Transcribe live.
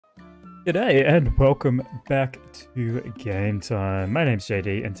G'day and welcome back to Game Time. My name's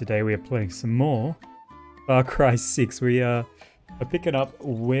JD and today we are playing some more Far Cry 6. We are picking up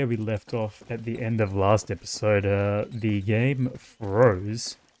where we left off at the end of last episode. The game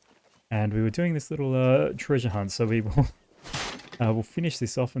froze and we were doing this little treasure hunt, so we will we'll finish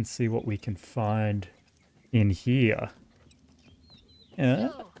this off and see what we can find in here.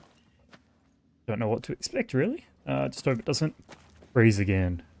 Don't know what to expect really. Just hope it doesn't freeze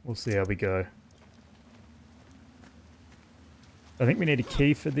again. We'll see how we go. I think we need a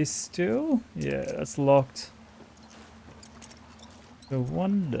key for this still. Yeah, that's locked. So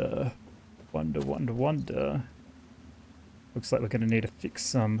wonder. Looks like we're going to need to fix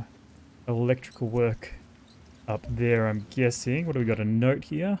some electrical work up there, I'm guessing. What do we got? A note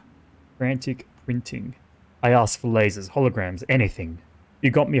here? Frantic printing. I asked for lasers, holograms, anything.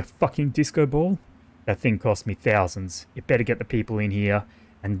 You got me a fucking disco ball? That thing cost me thousands. You better get the people in here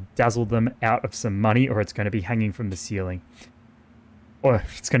and dazzle them out of some money, or it's going to be hanging from the ceiling. Or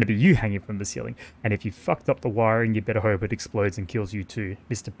it's going to be you hanging from the ceiling. And if you fucked up the wiring, you better hope it explodes and kills you too.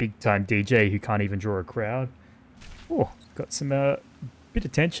 Mr. Big Time DJ who can't even draw a crowd. Oh, got some bit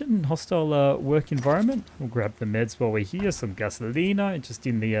of tension, hostile work environment. We'll grab the meds while we're here. Some gasolina just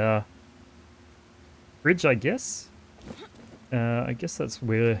in the fridge, I guess. I guess that's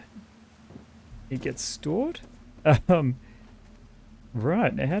where it gets stored.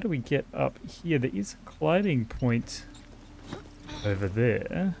 Right, now how do we get up here? There is a climbing point over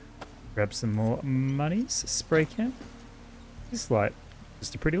there. Grab some more monies. Spray can. This light.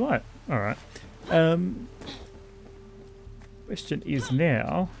 Just a pretty light. Alright. Question is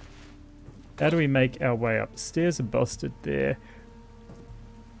now, how do we make our way up? The stairs are busted there.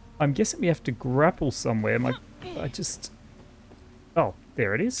 I'm guessing we have to grapple somewhere. Oh,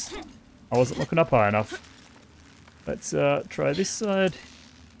 there it is. I wasn't looking up high enough. Let's try this side.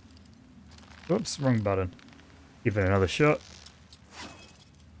 Whoops, wrong button. Give it another shot.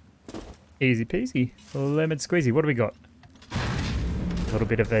 Easy peasy. Lemon squeezy. What do we got? A little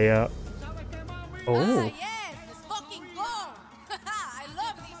bit of a... Oh.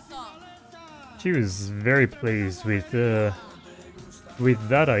 She was very pleased with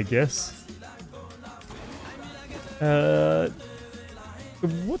that, I guess.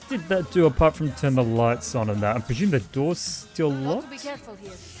 What did that do apart from turn the lights on and that? I presume the door's still locked? Be careful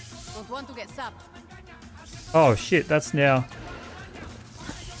here. Don't want to get zapped. Oh shit, that's now...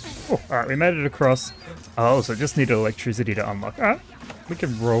 Oh, alright, we made it across. Oh, so just needed electricity to unlock. Alright, we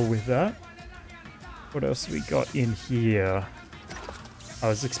can roll with that. What else we got in here? I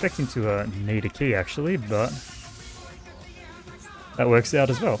was expecting to need a key actually, but that works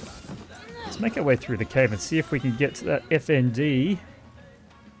out as well. Let's make our way through the cave and see if we can get to that FND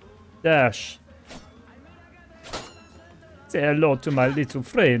dash. Say hello to my little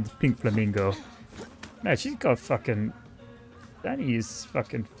friend, Pink Flamingo. Man, she's got fucking... Dani is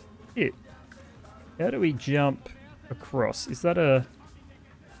fucking fit. How do we jump across? Is that a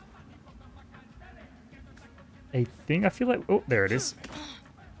thing? I feel like... Oh, there it is.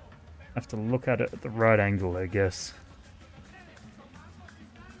 I have to look at it at the right angle, I guess.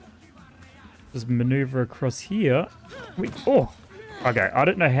 Just maneuver across here. Oh! Okay, I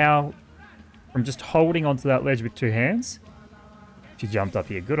don't know how, from just holding onto that ledge with two hands, she jumped up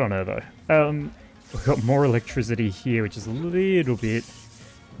here. Good on her, though. We've got more electricity here, which is a little bit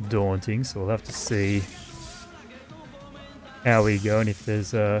daunting, so we'll have to see how we go and if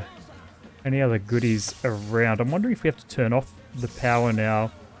there's any other goodies around. I'm wondering if we have to turn off the power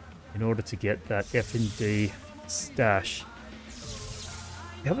now in order to get that F&D stash.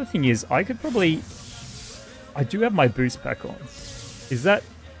 The other thing is, I do have my boost pack on. Is that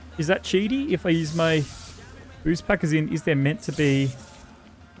cheaty if I use my boost pack? As in, is there meant to be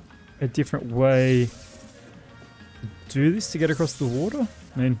a different way to do this to get across the water?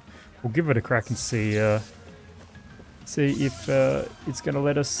 I mean, we'll give it a crack and see if it's going to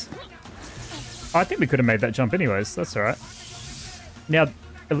let us... I think we could have made that jump anyways. That's all right. Now,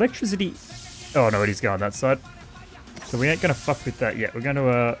 electricity... Oh, no, it is going that side. So we ain't going to fuck with that yet. We're going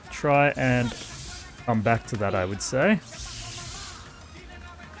to try and come back to that, I would say.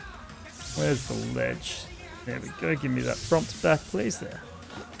 Where's the ledge? There we go. Give me that prompt back, please. There.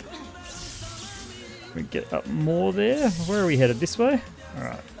 We get up more there. Where are we headed? This way?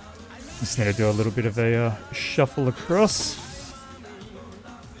 Alright. Just need to do a little bit of a shuffle across.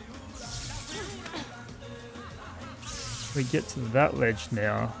 We get to that ledge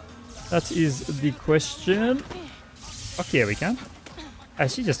now. That is the question. Fuck yeah, we can.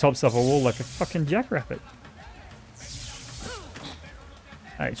 She just hops off a wall like a fucking jackrabbit.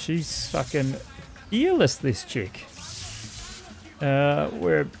 Hey, she's fucking fearless, this chick.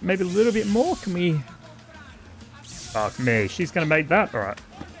 We're maybe a little bit more. Can we... Fuck me. She's going to make that? Alright.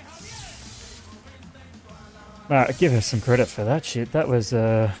 Give her some credit for that shit. That was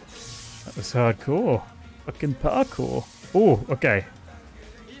hardcore. Fucking parkour. Oh, okay.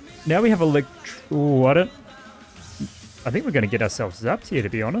 Now we have Oh, I think we're going to get ourselves zapped here, to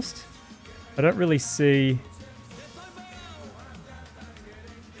be honest. I don't really see...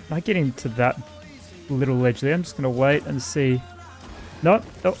 Am I getting to that little ledge there? I'm just going to wait and see. No,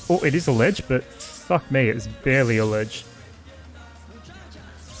 oh, it is a ledge, but fuck me, it's barely a ledge.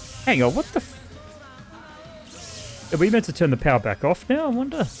 Hang on, what the Are we meant to turn the power back off now? I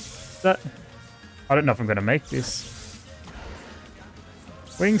wonder. I don't know if I'm going to make this.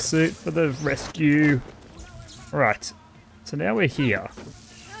 Wingsuit for the rescue. Right, so now we're here.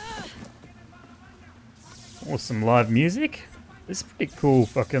 Awesome live music. This is pretty cool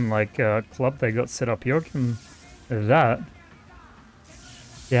fucking like club they got set up here. Give them that.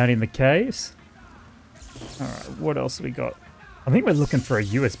 Down in the caves. Alright, what else we got? I think we're looking for a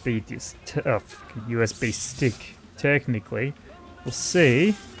USB disc, USB stick, technically. We'll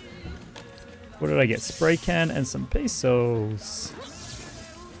see. What did I get? Spray can and some pesos.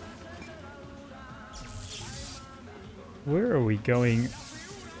 Where are we going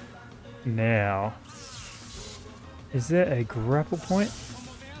now? Is there a grapple point?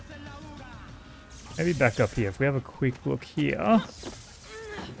 Maybe back up here. If we have a quick look here.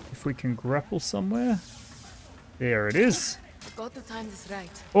 If we can grapple somewhere. There it is. Got to time this right.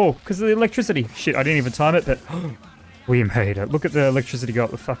 Oh, because of the electricity. Shit, I didn't even time it, but we made it. Look at the electricity go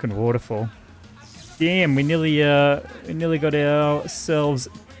up the fucking waterfall. Damn, we nearly got ourselves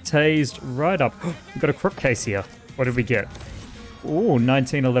tased right up. We got a crop case here. What did we get? Oh,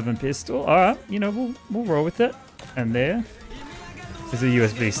 1911 pistol. Alright, you know, we'll roll with it. And there is a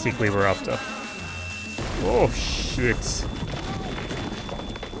USB stick we were after. Oh, shit.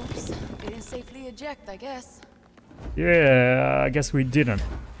 Oops. Didn't safely eject, I guess. Yeah, I guess we didn't.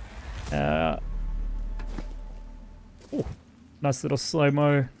 Oh, nice little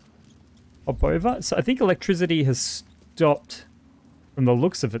slow-mo hop over. So I think electricity has stopped from the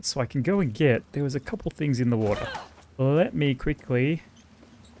looks of it, so I can go and get... There was a couple things in the water. Let me quickly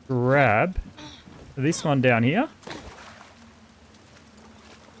grab this one down here.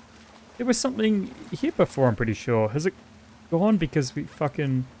 There was something here before, I'm pretty sure. Has it gone because we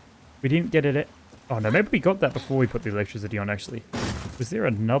didn't get it... Oh no, maybe we got that before we put the electricity on, actually. Was there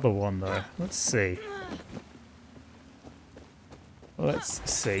another one, though? Let's see. Let's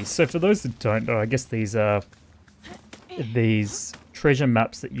see. So for those that don't know, I guess these are these treasure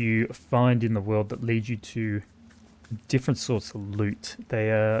maps that you find in the world that lead you to different sorts of loot.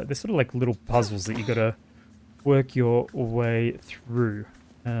 They're sort of like little puzzles that you gotta work your way through.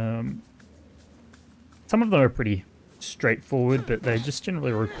 Some of them are pretty straightforward, but they just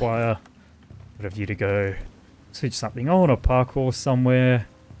generally require of you to go switch something on or parkour somewhere.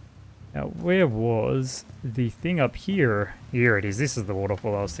 Now, where was the thing up here? Here it is. This is the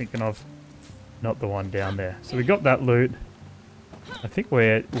waterfall I was thinking of, not the one down there. So we got that loot. I think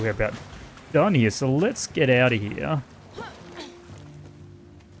we're about done here, so let's get out of here. I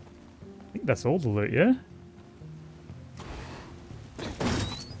think that's all the loot, yeah?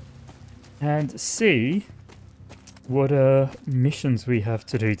 And see what missions we have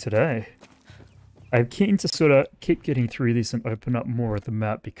to do today. I'm keen to sort of keep getting through this and open up more of the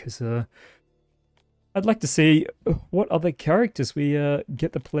map because I'd like to see what other characters we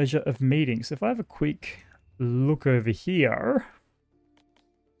get the pleasure of meeting. So if I have a quick look over here,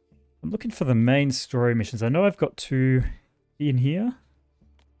 I'm looking for the main story missions. I know I've got 2 in here.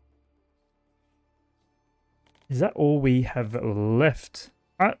 Is that all we have left?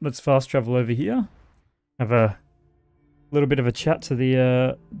 Alright, let's fast travel over here. Have a little bit of a chat to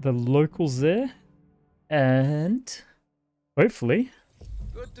the locals there. And hopefully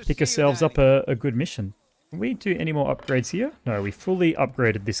pick ourselves up a good mission. Can we do any more upgrades here? No, we fully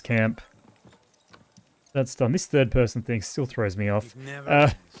upgraded this camp. That's done. This third person thing still throws me off.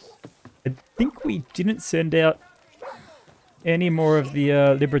 I think we didn't send out any more of the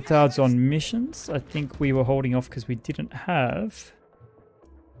Libertads on missions. I think we were holding off because we didn't have...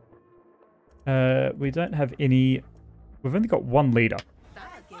 we don't have any... We've only got 1 leader.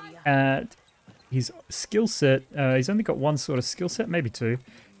 And his skill set, he's only got 1 sort of skill set, maybe 2.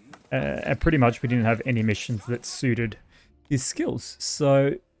 And pretty much we didn't have any missions that suited his skills.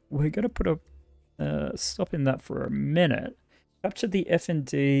 So we're going to put a stop in that for a minute. Capture the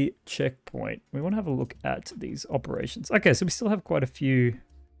F&D checkpoint. We want to have a look at these operations. Okay, so we still have quite a few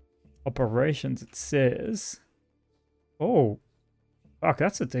operations, it says. Oh, fuck,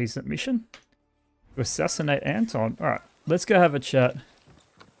 that's a decent mission. To assassinate Anton. Alright, let's go have a chat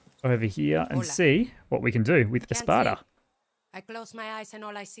over here and see what we can do with Espada. I close my eyes and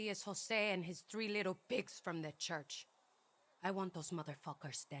all I see is Jose and his 3 little pigs from the church. I want those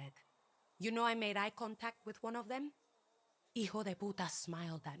motherfuckers dead. You know I made eye contact with one of them? Hijo de puta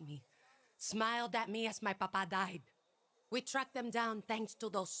smiled at me. Smiled at me as my papa died. We tracked them down thanks to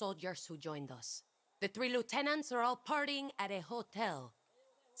those soldiers who joined us. The 3 lieutenants are all partying at a hotel.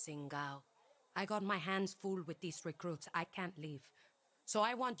 Singao. I got my hands full with these recruits. I can't leave. So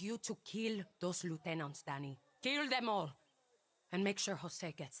I want you to kill those lieutenants, Danny. Kill them all. And make sure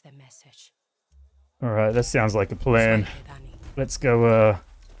Jose gets the message. Alright, that sounds like a plan. Let's go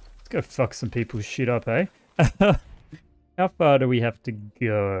fuck some people's shit up, eh? How far do we have to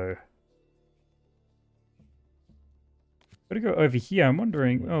go? Gotta go over here. I'm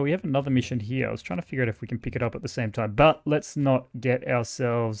wondering, oh, we have another mission here. I was trying to figure out if we can pick it up at the same time, but let's not get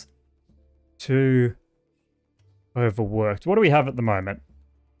ourselves too overworked. What do we have at the moment?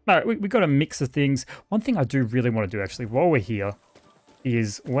 No, we got a mix of things. One thing I do really want to do, actually, while we're here,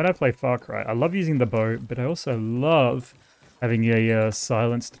 is when I play Far Cry, I love using the bow, but I also love having a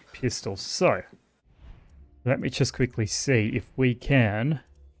silenced pistol. So, let me just quickly see if we can...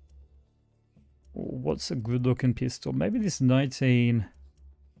 What's a good-looking pistol? Maybe this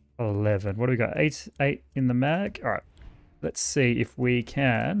 1911. What do we got? 8 in the mag? Alright, let's see if we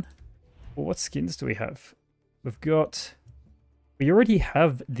can... Well, what skins do we have? We've got... We already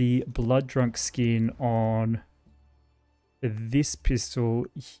have the Blood Drunk skin on this pistol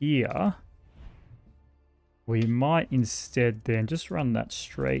here. We might instead then just run that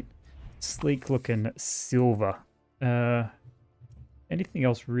straight, sleek looking silver. Anything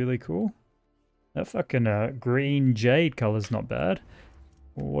else really cool? That fucking green jade color's not bad.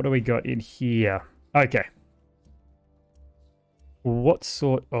 What do we got in here? Okay. What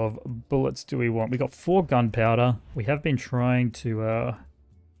sort of bullets do we want? We got 4 gunpowder. We have been trying to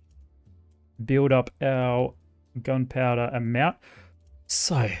build up our gunpowder amount.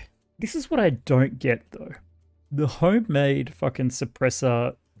 So, this is what I don't get though. The homemade fucking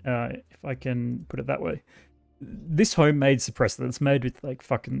suppressor, if I can put it that way. This homemade suppressor that's made with like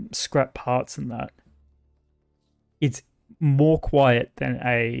fucking scrap parts and that. It's more quiet than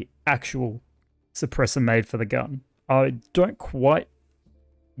a actual suppressor made for the gun. I don't quite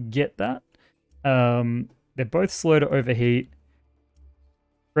get that. They're both slow to overheat.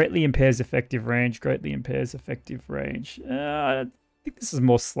 Greatly impairs effective range. Greatly impairs effective range. I think this is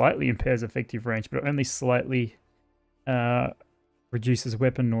more slightly impairs effective range, but only slightly reduces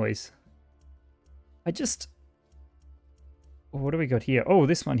weapon noise. What do we got here? Oh,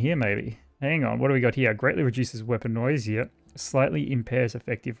 this one here maybe. Hang on, what do we got here? Greatly reduces weapon noise, yep. Slightly impairs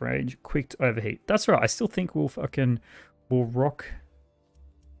effective range. Quick to overheat. That's right, I still think we'll rock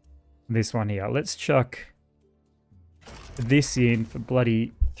this one here. Let's chuck this in for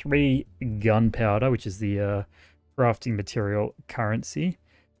bloody 3 gunpowder, which is the crafting material currency.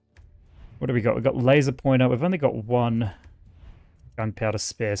 What do we got? We've got laser pointer. We've only got 1 gunpowder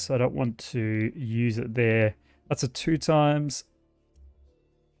spare, so I don't want to use it there. That's a 2 times.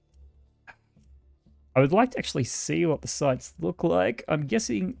 I would like to actually see what the sights look like. I'm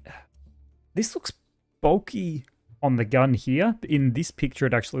guessing this looks bulky on the gun here. In this picture,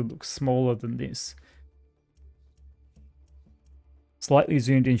 it actually looks smaller than this. Slightly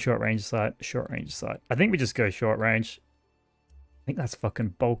zoomed in short range sight, short range sight. I think we just go short range. I think that's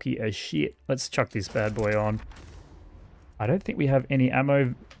fucking bulky as shit. Let's chuck this bad boy on. I don't think we have any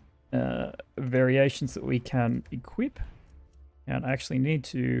ammo variations that we can equip. And I actually need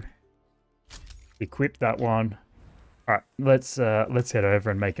to equip that one. Alright, let's head over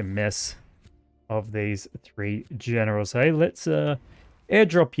and make a mess of these 3 generals. Hey, let's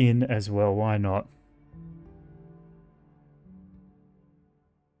airdrop in as well, why not?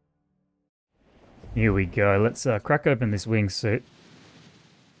 Here we go. Let's crack open this wingsuit.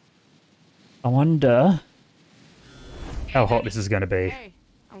 I wonder how hot this is going to be. Hey,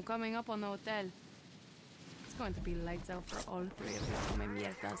 I'm coming up on the hotel. It's going to be lights out for all 3 of you. Come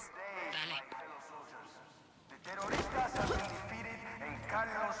mierdas. Terroristas have been defeated and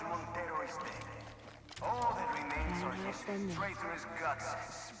Carlos Montero is dead. All that remains are his traitorous guts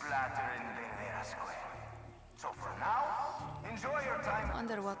splattering Vendetta Square. So for now, enjoy your time. I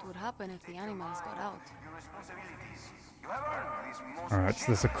wonder what would happen if the animals got out. Your responsibilities. You have earned these most. Alright, so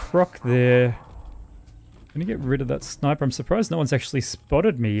there's a croc there. I'm gonna get rid of that sniper. I'm surprised no one's actually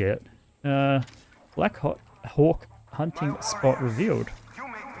spotted me yet. Black Hawk hunting spot revealed. You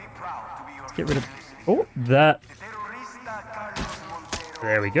make me proud to be your. Let's get rid of... Oh, that.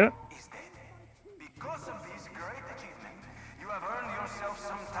 There we go. Because of this great achievement, you have earned yourself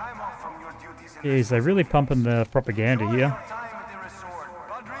some time off from your duties Jeez, they're really pumping the propaganda here. Time at the resort,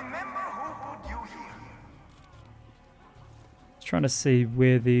 but remember who put you here. Just trying to see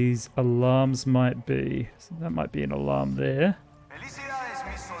where these alarms might be. So that might be an alarm there. Felicidades,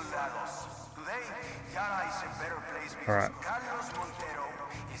 mis soldados. Today, Yara is a better place because Alright. Carlos Montero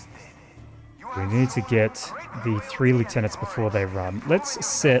is dead. You We have need to get the 3 lieutenants before they run. Let's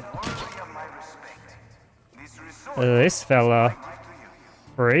set worthy of my respect. This resort this fella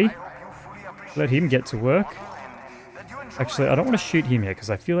free. you fully appreciate Let him get to work. that you enjoy Actually, I don't want to shoot him yet because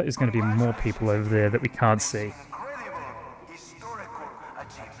I feel like there's going to be more people over there that we can't see. incredible historical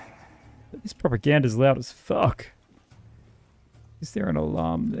achievement. But this propaganda's loud as fuck. Is there an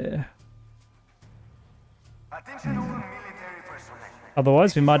alarm there? Attention all military personnel.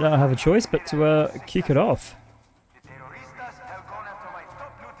 Otherwise, we might not have a choice but to kick it off. The terroristas have gone after my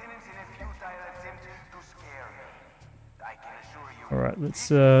top lieutenants in a futile attempt to scare me. I can assure you. Alright,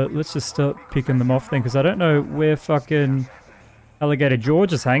 let's just start picking them off then, because I don't know where fucking Alligator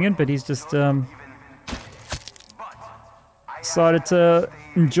George is hanging, but he's just decided to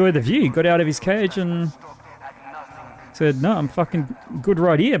enjoy the view. He got out of his cage and said, "No, I'm fucking good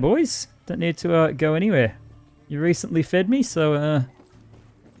right here, boys. Don't need to go anywhere. You recently fed me, so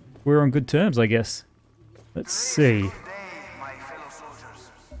we're on good terms, I guess." Let's see. Today, my fellow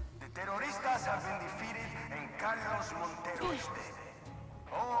soldiers, the terroristas have been defeated and Carlos Montero is dead.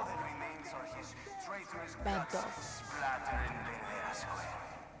 All that remains are his traitorous Bad guts dog. splattered in Vendetta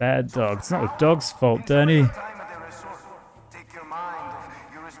Square. Bad dog. It's not the dog's fault, Danny. Time at the resort. Take your mind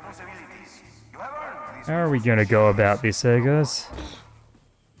of your responsibilities. You have earned these. How are we going to go about this, guys?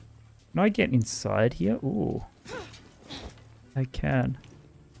 Can I get inside here? Ooh. I can.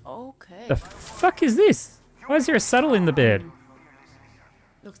 Okay. The fuck is this? Why is there a saddle in the bed?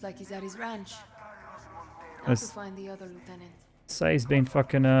 Looks like he's at his ranch. Have to Let's find the other lieutenant. say he's been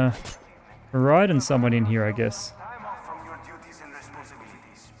fucking riding someone in here, I guess. Time off from your duties and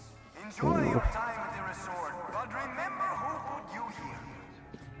responsibilities. Enjoy your time at the resort, but remember who put you here.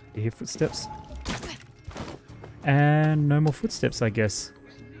 You hear footsteps? And no more footsteps, I guess.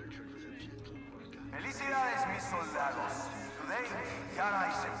 Felicidades, mis soldados. Today, Yara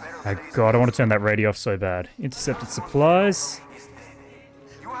is a better Oh place. god, I want to turn that radio off so bad. Intercepted supplies.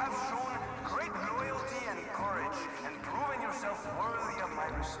 You have shown great loyalty and courage and proven yourself worthy of my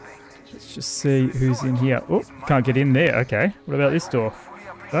respect. Let's just see who's in here. Oh, can't get in there. Okay. What about this door? Fully No?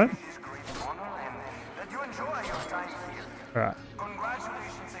 appreciate this great honor and that you enjoy your time here. Alright.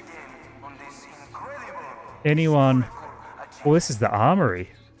 Congratulations again on this incredible Anyone? achievement. Oh, this is the armory.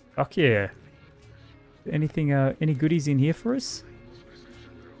 Fuck yeah. Anything, any goodies in here for us?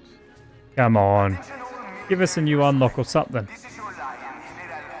 Come on. Give us a new unlock or something. This is your lion,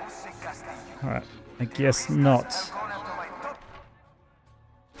 General Jose Castillo. Alright. I guess not. Gone after my top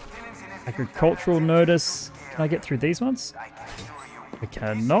lieutenants in a Agricultural notice. Can I get through these ones? I can assure you. I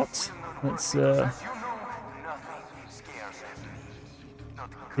cannot. Let's, You know, nothing scares me. Not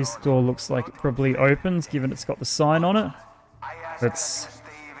good. this door looks like it probably opens, given it's got the sign on it. I ask Let's that you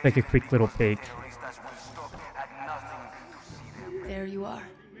stay take a quick little peek. terroristas will stop at nothing to see them. There you are.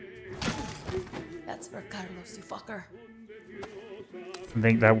 That's for Carlos, you fucker. I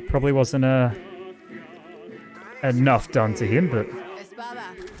think that probably wasn't enough done to him, but Espada,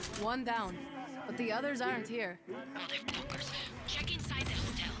 one down. But the others aren't here. Motherfuckers. Check inside the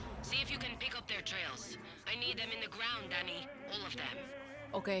hotel. See if you can pick up their trails. I need them in the ground, Danny. All of them.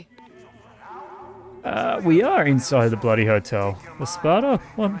 Okay. we are inside the bloody hotel. Espada,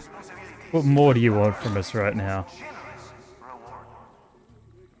 what more do you want from us right now?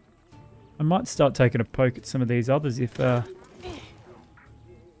 I might start taking a poke at some of these others if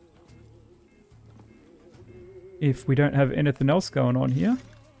we don't have anything else going on here.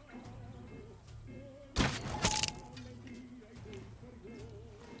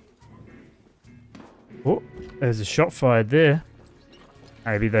 Oh, there's a shot fired there.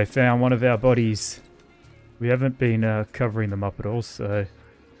 Maybe they found one of our bodies. We haven't been covering them up at all, so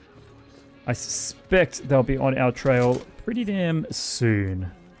I suspect they'll be on our trail pretty damn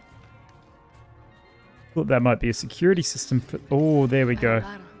soon. Thought that might be a security system for... Oh, there we go.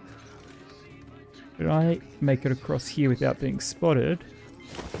 Did I make it across here without being spotted?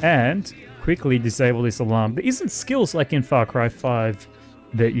 And quickly disable this alarm. There isn't skills like in Far Cry 5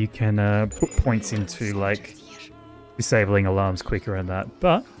 that you can put points into, like disabling alarms quicker and that.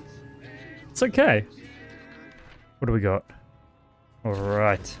 But it's okay. What do we got?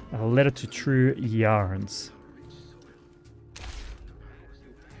 Alright. A letter to true Yarans.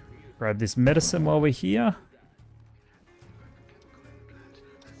 Grab this medicine while we're here.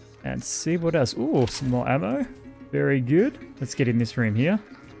 And see what else. Ooh, some more ammo. Very good. Let's get in this room here.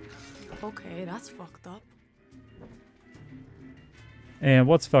 Okay, that's fucked up. And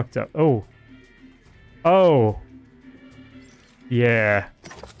what's fucked up? Oh. Oh. Yeah.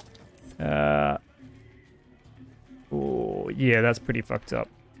 Oh, yeah, that's pretty fucked up.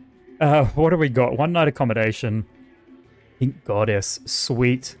 What do we got? One night accommodation. Pink goddess.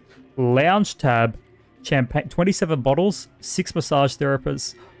 Sweet. Lounge tab. Champagne. 27 bottles. 6 massage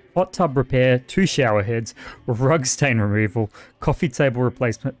therapists. Hot tub repair. 2 shower heads. Rug stain removal. Coffee table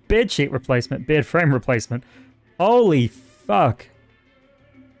replacement. Bed sheet replacement. Bed frame replacement. Holy fuck.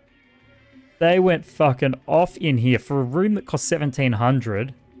 They went fucking off in here for a room that cost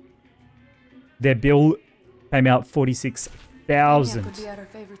 $1,700. Their bill came out $46,000. Could be at our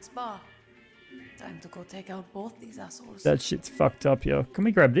favorite spa. Time to go take out both these assholes. That shit's fucked up, yo. Can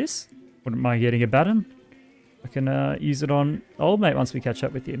we grab this? Wouldn't mind getting a baton. I can use it on old mate once we catch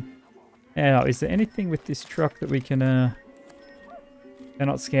up with him. Now, is there anything with this truck that we can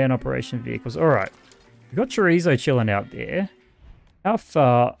cannot scan operation vehicles? Alright. We've got chorizo chilling out there. How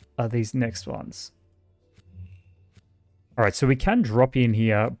far are these next ones? Alright, so we can drop in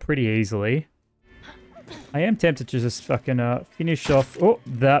here pretty easily. I am tempted to just fucking finish off... Oh,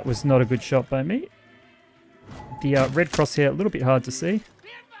 that was not a good shot by me. The red crosshair, a little bit hard to see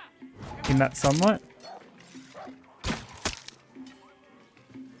in that sunlight.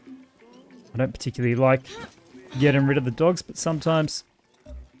 I don't particularly like getting rid of the dogs, but sometimes...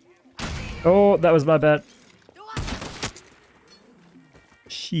 Oh, that was my bad.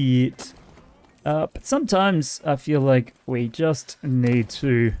 Shit. But sometimes I feel like we just need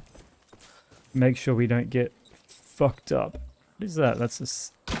to make sure we don't get fucked up. What is that? That's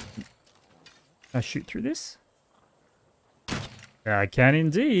just... Can I shoot through this? I can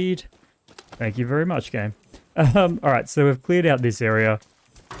indeed. Thank you very much, game. Alright, so we've cleared out this area.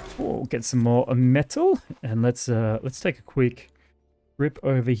 We'll get some more metal. And let's take a quick rip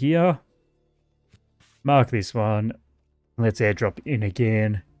over here. Mark this one. Let's airdrop in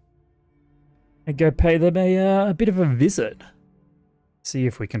again. And go pay them a bit of a visit. See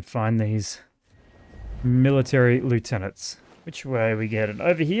if we can find these military lieutenants. Which way are we getting?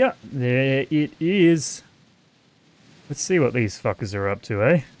 Over here. There it is. Let's see what these fuckers are up to,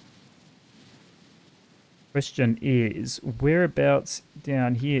 eh? Question is, whereabouts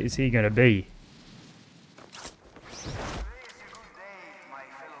down here is he going to be?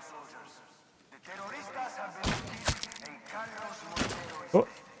 Oh,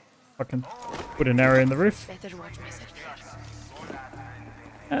 I can put an arrow in the roof.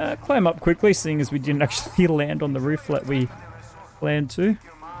 Climb up quickly, seeing as we didn't actually land on the roof like we planned to.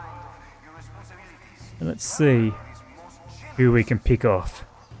 And let's see who we can pick off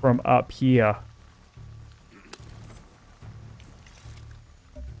from up here.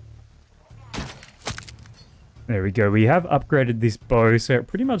 There we go. We have upgraded this bow, so it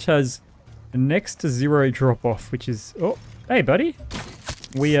pretty much has next to 0 drop-off, which is... Oh, hey, buddy.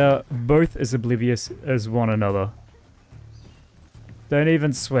 We are both as oblivious as one another. Don't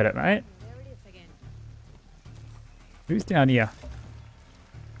even sweat it, mate. Who's down here?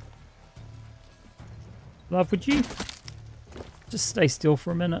 Love, would you just stay still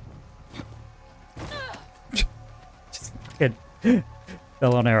for a minute? Just fucking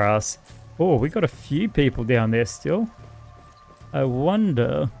fell on our ass. Oh, we got a few people down there still. I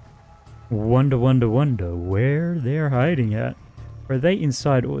wonder where they're hiding at. Are they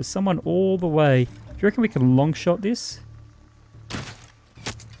inside, or is someone all the way? Do you reckon we can long shot this?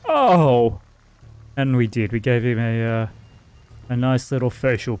 Oh! And we did. We gave him a nice little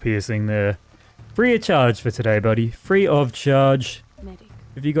facial piercing there. Free of charge for today, buddy. Free of charge. Medic.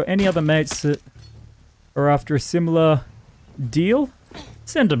 Have you got any other mates that are after a similar deal?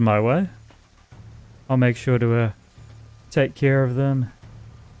 Send them my way. I'll make sure to take care of them.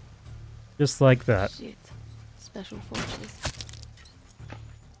 Just like that. Shit. Special forces.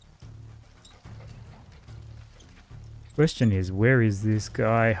 Question is, where is this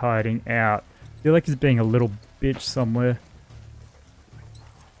guy hiding out? I feel like he's being a little bitch somewhere.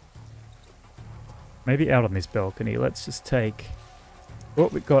 Maybe out on this balcony. Let's just take... Oh,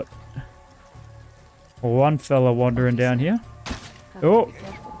 we've got one fella wandering down here. Oh!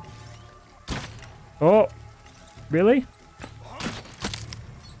 Oh! Really?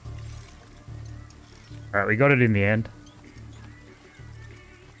 Alright, we got it in the end.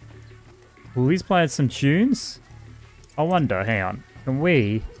 Well, he's playing some tunes. I wonder, hang on. Can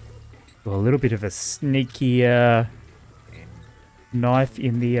we do a little bit of a sneaky knife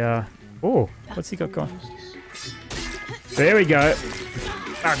in the... Oh, what's he got going? There we go.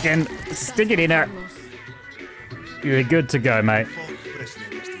 Again, stick it in there. You're good to go, mate.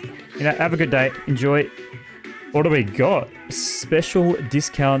 You know, have a good day. Enjoy. What do we got? Special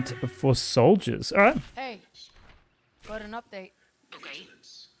discount for soldiers. All right. Hey, got an update. Okay.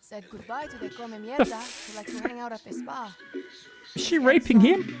 Said goodbye to the come mierda who like to hang out at the spa. Is she raping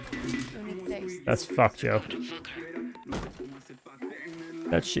him? Unique taste. That's fucked, yo.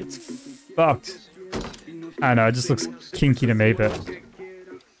 That shit's fucked. I know, it just looks kinky to me, but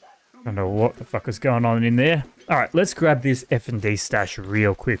I don't know what the fuck is going on in there. All right, let's grab this F&D stash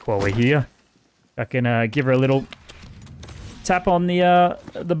real quick while we're here. I can give her a little tap on the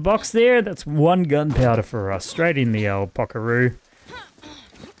box there. That's 1 gunpowder for us, straight in the old pockaroo.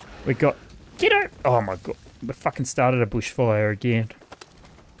 We got kiddo. Oh my god, we fucking started a bushfire again.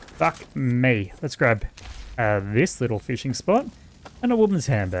 Fuck me. Let's grab this little fishing spot and a woman's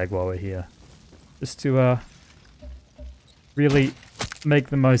handbag while we're here, just to really make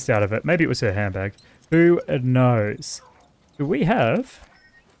the most out of it. Maybe it was her handbag. Who knows? Do we have?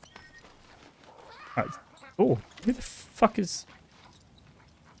 Oh, who the fuck is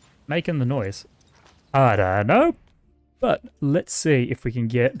making the noise? I don't know. But let's see if we can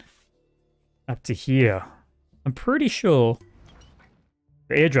get up to here. I'm pretty sure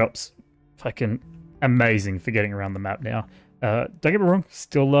the airdrops fucking amazing for getting around the map now. Don't get me wrong,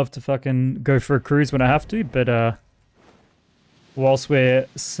 still love to fucking go for a cruise when I have to, but whilst we're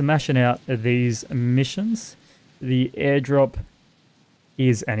smashing out these missions, the airdrop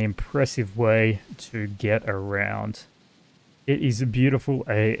is an impressive way to get around. It is beautiful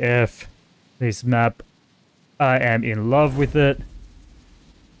AF. This map, I am in love with it.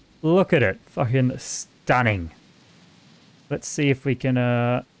 Look at it, fucking stunning. Let's see if we can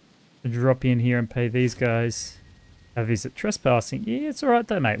drop in here and pay these guys a visit. Trespassing, yeah, it's all right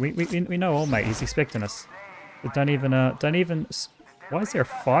though, mate. We know all, mate. He's expecting us. But don't even. Why is there a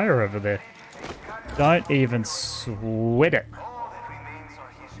fire over there? Don't even sweat it.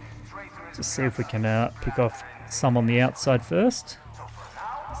 Just see if we can pick off some on the outside first.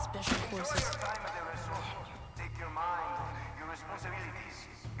 Special forces.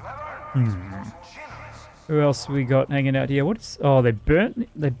 Who else we got hanging out here? What is? Oh, they burnt.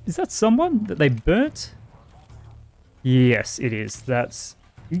 Is that someone that they burnt? Yes, it is. That's.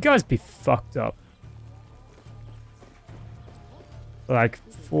 You guys be fucked up. Like,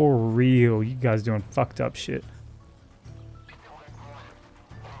 for real, you guys doing fucked up shit.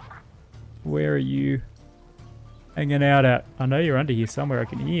 Where are you hanging out at? I know you're under here somewhere, I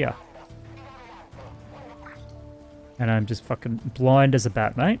can hear. And I'm just fucking blind as a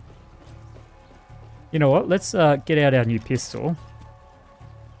bat, mate. You know what? Let's get out our new pistol.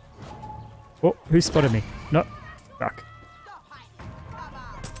 Oh, who spotted me? No. Fuck.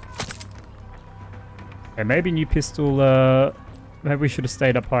 Okay, maybe new pistol, maybe we should have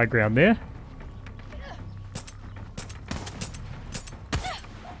stayed up high ground there.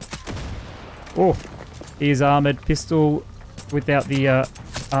 Oh, here's armored pistol without the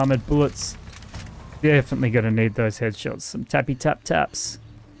armored bullets. Definitely gonna need those headshots. Some tappy tap taps.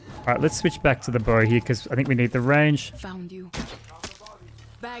 All right, let's switch back to the bow here because I think we need the range. Found you.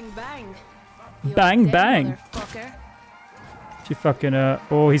 Bang bang. Bang bang. Motherfucker. She fucking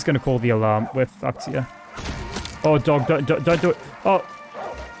oh, he's gonna call the alarm. We're fucked here. Oh, dog, don't do it. Oh,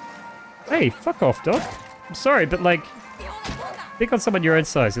 hey, fuck off, dog. I'm sorry, but like, pick on someone your own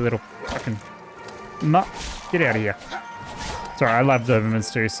size, you little fucking nut. Get out of here. Sorry, I love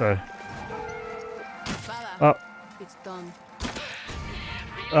Dobermans too, so. Oh. It's done.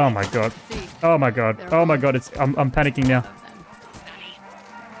 Oh my god. Oh my god. Oh my god. I'm panicking now.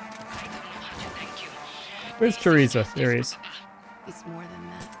 Where's Teresa? There he is. It's more than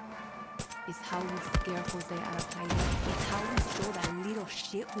that. It's how we scare Jose out of hiding. It's how we show that little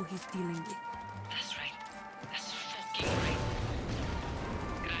shit who he's dealing with. That's right. That's fucking right.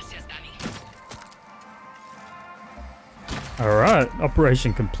 Gracias, Dani. Alright.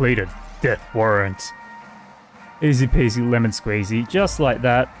 Operation completed. Death warrant. Easy peasy lemon squeezy. Just like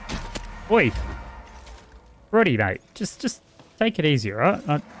that. Oi. Roddy, mate. Just take it easy, alright?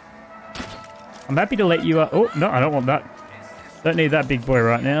 I'm happy to let you... oh, no, I don't want that. Don't need that big boy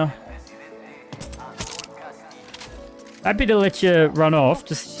right now. Happy to let you run off.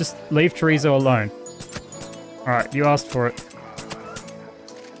 Just leave Teresa alone. Alright, you asked for it.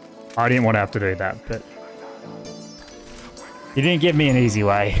 I didn't want to have to do that, but... you didn't give me an easy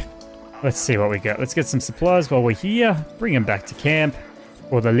way. Let's see what we got. Let's get some supplies while we're here. Bring them back to camp.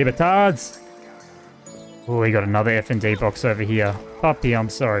 For the Libertards. Oh, we got another F&D box over here. Puppy, I'm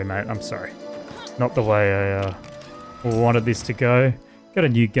sorry, mate. I'm sorry. Not the way I wanted this to go. Got a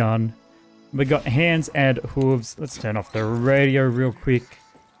new gun. We got hands and hooves. Let's turn off the radio real quick.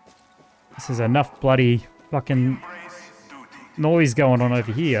 This is enough bloody fucking noise going on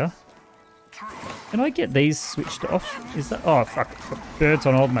over here. Can I get these switched off? Is that... Oh, fuck. Birds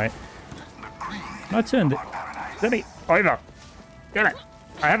on hold, mate. Can I turn the... Let me over. Damn it.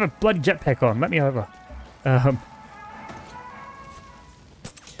 I have a bloody jetpack on. Let me over.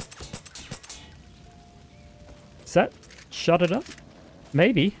 Is that... Shut it up?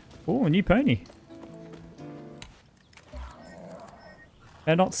 Maybe. Oh, a new pony.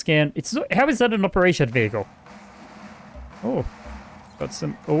 And not scan. It's not, how is that an operation vehicle? Oh. Got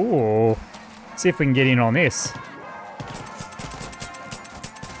some... Oh. See if we can get in on this.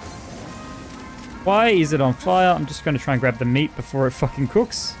 Why is it on fire? I'm just going to try and grab the meat before it fucking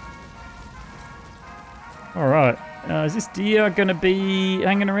cooks. Alright. Is this deer going to be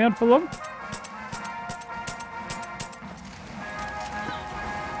hanging around for long?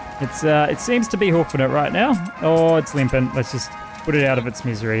 It seems to be hoofing it right now. Oh, it's limping. Let's just put it out of its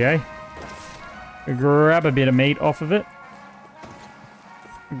misery, eh? Grab a bit of meat off of it.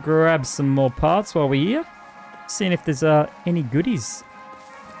 Grab some more parts while we're here. Seeing if there's any goodies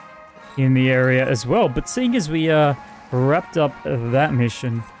in the area as well. But seeing as we wrapped up that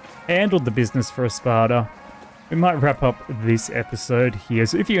mission, handled the business for Espada, we might wrap up this episode here.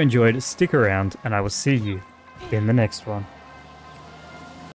 So if you enjoyed, stick around and I will see you in the next one.